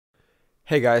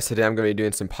Hey guys, today I'm going to be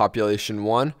doing some Population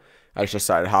 1. I just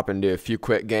decided to hop into a few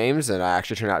quick games, and I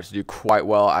actually turned out to do quite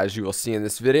well, as you will see in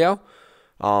this video.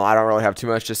 I don't really have too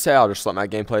much to say. I'll just let my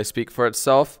gameplay speak for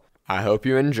itself. I hope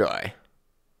you enjoy.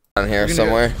 Down here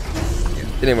somewhere.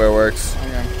 Anywhere works.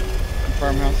 Okay.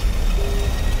 Farmhouse.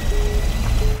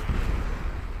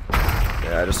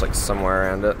 Yeah, just like somewhere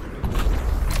around it.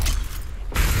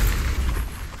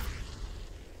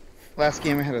 Last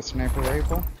game I had a sniper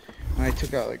rifle, and I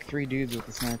took out like 3 dudes with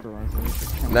the sniper rifle.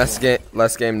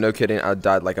 Last game, no kidding, I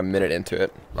died like a minute into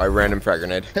it. By random frag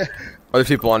grenade. Other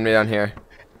people on me down here.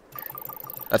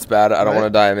 That's bad. I don't want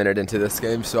to die a minute into this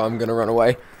game, so I'm gonna run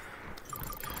away.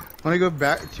 Want to go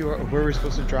back to where we're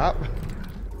supposed to drop?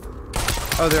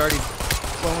 Oh, they're already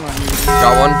flowing on you.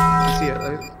 Got one. I see it.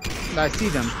 I see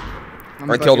them.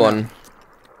 I killed one.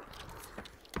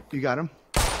 You got him?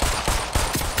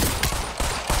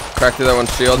 Cracked the other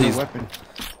one's shield.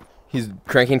 He's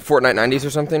cranking Fortnite 90s or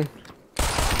something.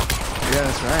 Yeah,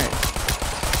 that's right.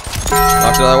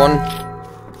 Knocked another one.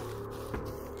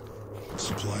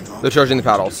 They're charging the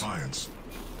paddles.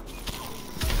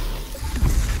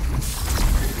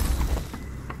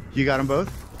 You got them both?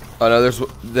 Oh no,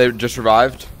 they just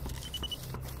revived.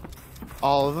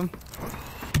 All of them?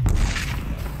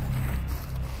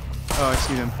 Oh, I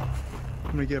see them.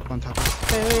 I'm gonna get up on top of this.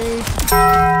 Hey!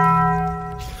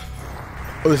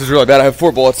 Oh, this is really bad. I have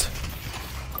 4 bullets.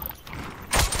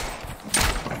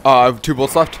 I have 2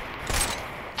 bullets left.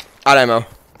 Out of ammo.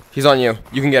 He's on you.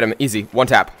 You can get him. Easy. 1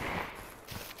 tap.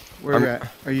 Where are you at?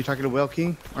 Are you talking to Whale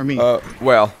King or me?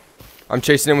 Well, I'm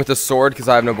chasing him with a sword because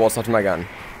I have no bullets left in my gun.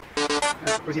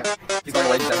 Where's he at? He's going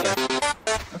right down here.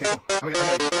 Okay, cool.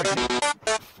 Okay.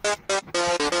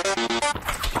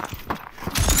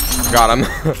 Got him.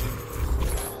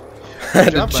 I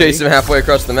had to chase him halfway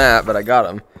across the map, but I got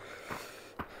him.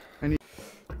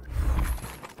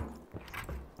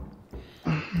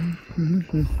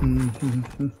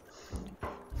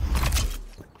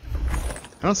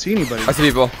 I don't see anybody. I see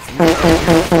people.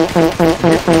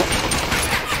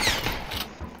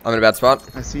 I'm in a bad spot.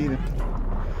 I see them.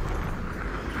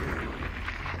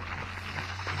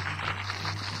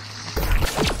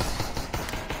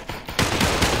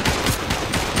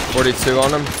 .42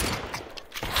 on him.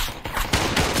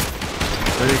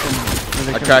 Where they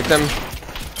coming? I cracked him.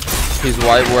 He's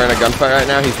white. We're in a gunfight right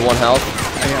now. He's 1 health.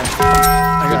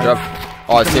 Good job.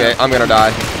 Oh, I see it. I'm gonna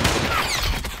die.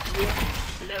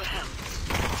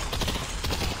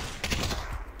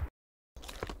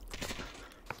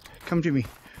 Come to me,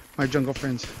 my jungle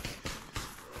friends.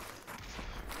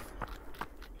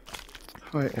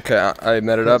 Wait. Okay, I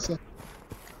met it up.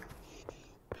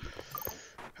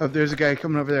 Oh, there's a guy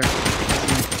coming over there.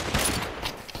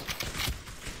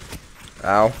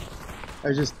 Ow.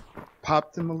 I just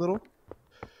popped him a little.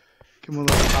 Give him a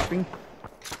little popping.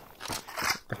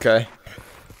 Okay.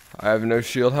 I have no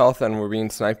shield health and we're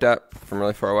being sniped at from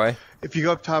really far away. If you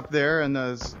go up top there and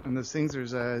those things,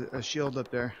 there's a shield up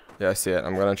there. Yeah, I see it.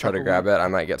 I'm gonna try to grab it. I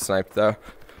might get sniped though.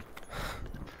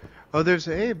 Oh, there's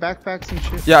backpacks and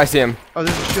shit. Yeah, I see him. Oh,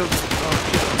 there's a shield.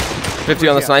 Oh, shit. 50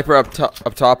 on the sniper up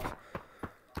top.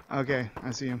 Okay,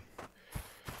 I see him.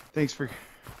 Thanks for.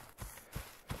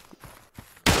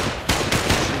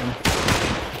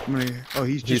 Oh,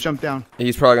 he's just jumped down.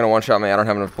 He's probably gonna one-shot me. I don't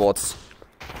have enough bullets.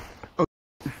 Oh,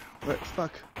 what?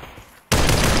 Fuck.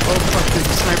 Oh, fuck, there's a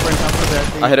sniper on top of that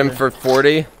thing. I hit him for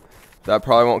 40. That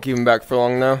probably won't keep him back for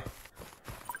long though.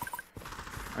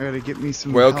 I gotta get me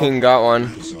some. Whale King got one.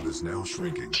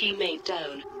 Teammate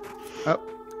down. Oh,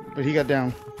 but he got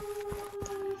down.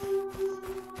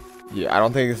 Yeah, I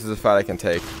don't think this is a fight I can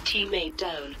take. Teammate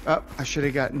down. Oh, I should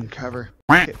have gotten cover.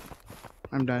 Okay.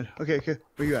 I'm done. Okay,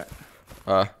 where you at?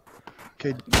 Okay,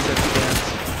 you got the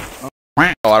gas.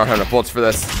 Oh, I don't have enough bullets for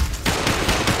this.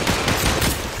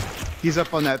 He's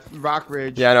up on that rock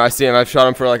ridge. Yeah, no, I see him. I've shot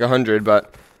him for like 100,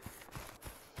 but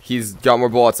he's got more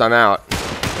bullets. I'm out.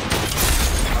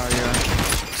 Oh, yeah.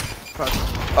 Fuck.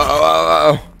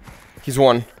 Oh. He's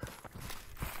 1.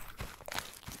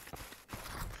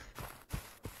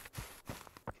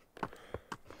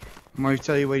 I'm gonna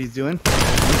tell you what he's doing.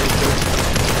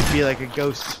 Be like a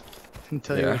ghost and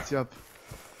tell you what's up.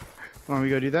 Want me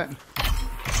to go do that?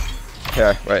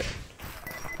 Okay, wait.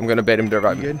 I'm gonna bait him to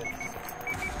revive me. Good.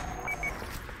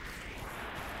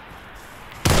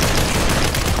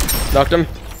 Knocked him.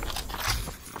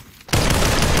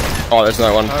 Oh, there's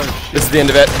another one. Oh, this is the end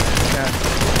of it. Yeah.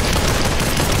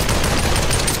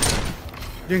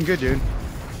 Doing good, dude.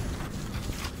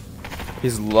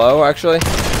 He's low, actually.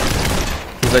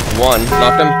 He's like 1.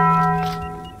 Knocked him.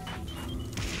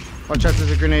 Watch out,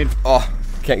 there's a grenade. Oh,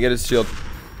 can't get his shield.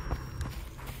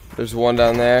 There's one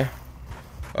down there.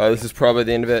 This is probably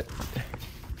the end of it.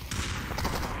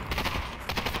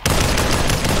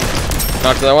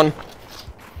 Knocked that one.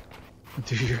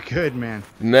 Dude, you're good, man.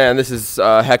 Man, this is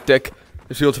hectic.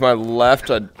 There's people to my left.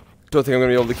 I don't think I'm gonna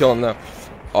be able to kill him though.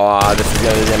 Aw, this is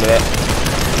gonna be the end of it.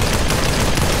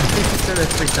 You said that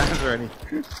 3 times already.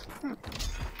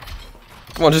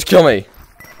 Come on, just kill me.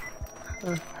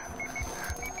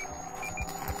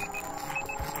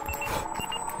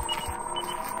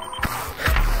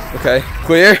 Okay,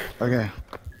 clear. Okay.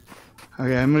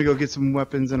 Okay, I'm gonna go get some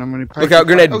weapons and I'm gonna. Look out,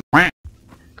 grenade. Oh,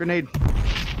 grenade.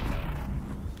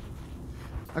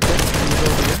 Okay. I'm gonna go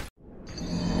over here.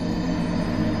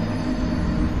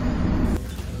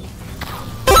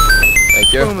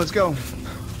 Thank you. Boom, let's go.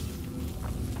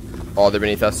 Oh, they're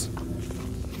beneath us.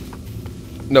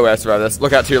 No way I survived this.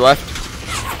 Look out to your left.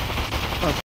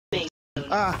 Oh.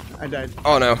 Ah, I died.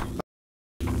 Oh no.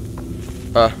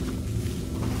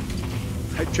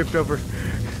 I tripped over.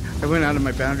 I went out of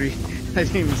my boundary. I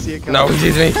didn't even see it coming. No,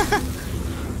 excuse me.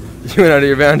 You went out of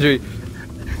your boundary.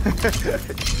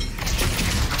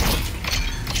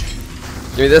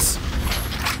 Give me this.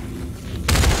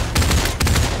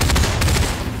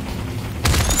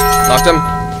 Knocked him.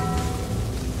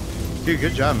 Dude,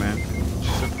 good job, man.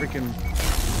 Just a freaking.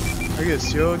 Are you a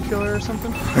serial killer or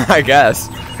something? I guess.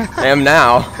 I am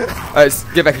now. Alright,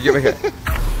 get back here, get back here.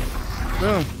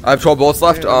 Boom. I have 12 bullets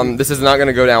left. This is not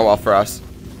gonna go down well for us.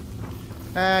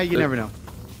 You never know.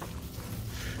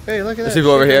 Hey, look at There's that.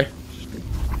 people over here.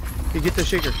 You get the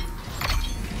shaker.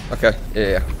 Okay,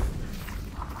 yeah.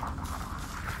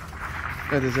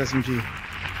 Yeah, there's SMG.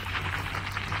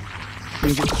 Can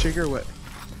you get the shaker or what?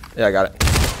 Yeah, I got it.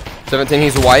 17,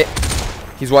 he's white.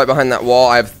 He's white behind that wall.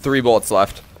 I have 3 bullets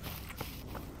left.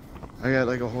 I got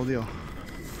like a whole deal.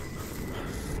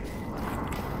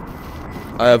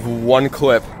 I have 1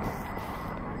 clip.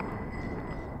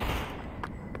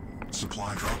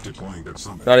 Supply drop deploying at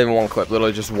some. Not even 1 clip,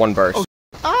 literally just 1 burst.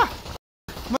 Oh.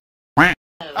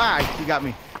 Ah, you got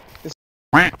me.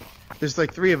 There's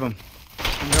like 3 of them.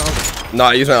 No,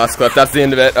 I used my last clip. That's the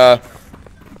end of it.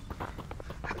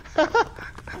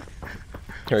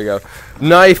 Here we go.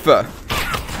 Knife.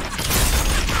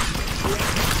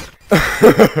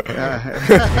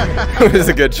 It was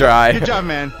a good try. Good job,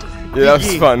 man. Yeah, that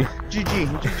was fun. GG,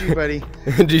 GG, buddy.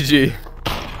 GG.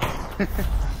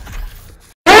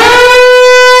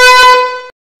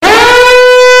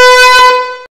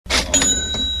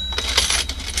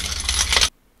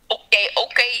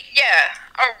 Okay, yeah.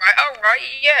 Alright,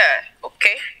 yeah.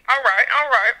 Okay, alright.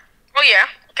 Oh yeah,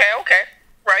 okay.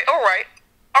 Right, alright.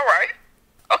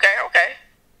 Okay.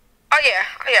 Oh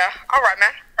yeah, alright,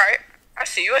 man. Right. I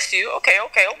see you, okay.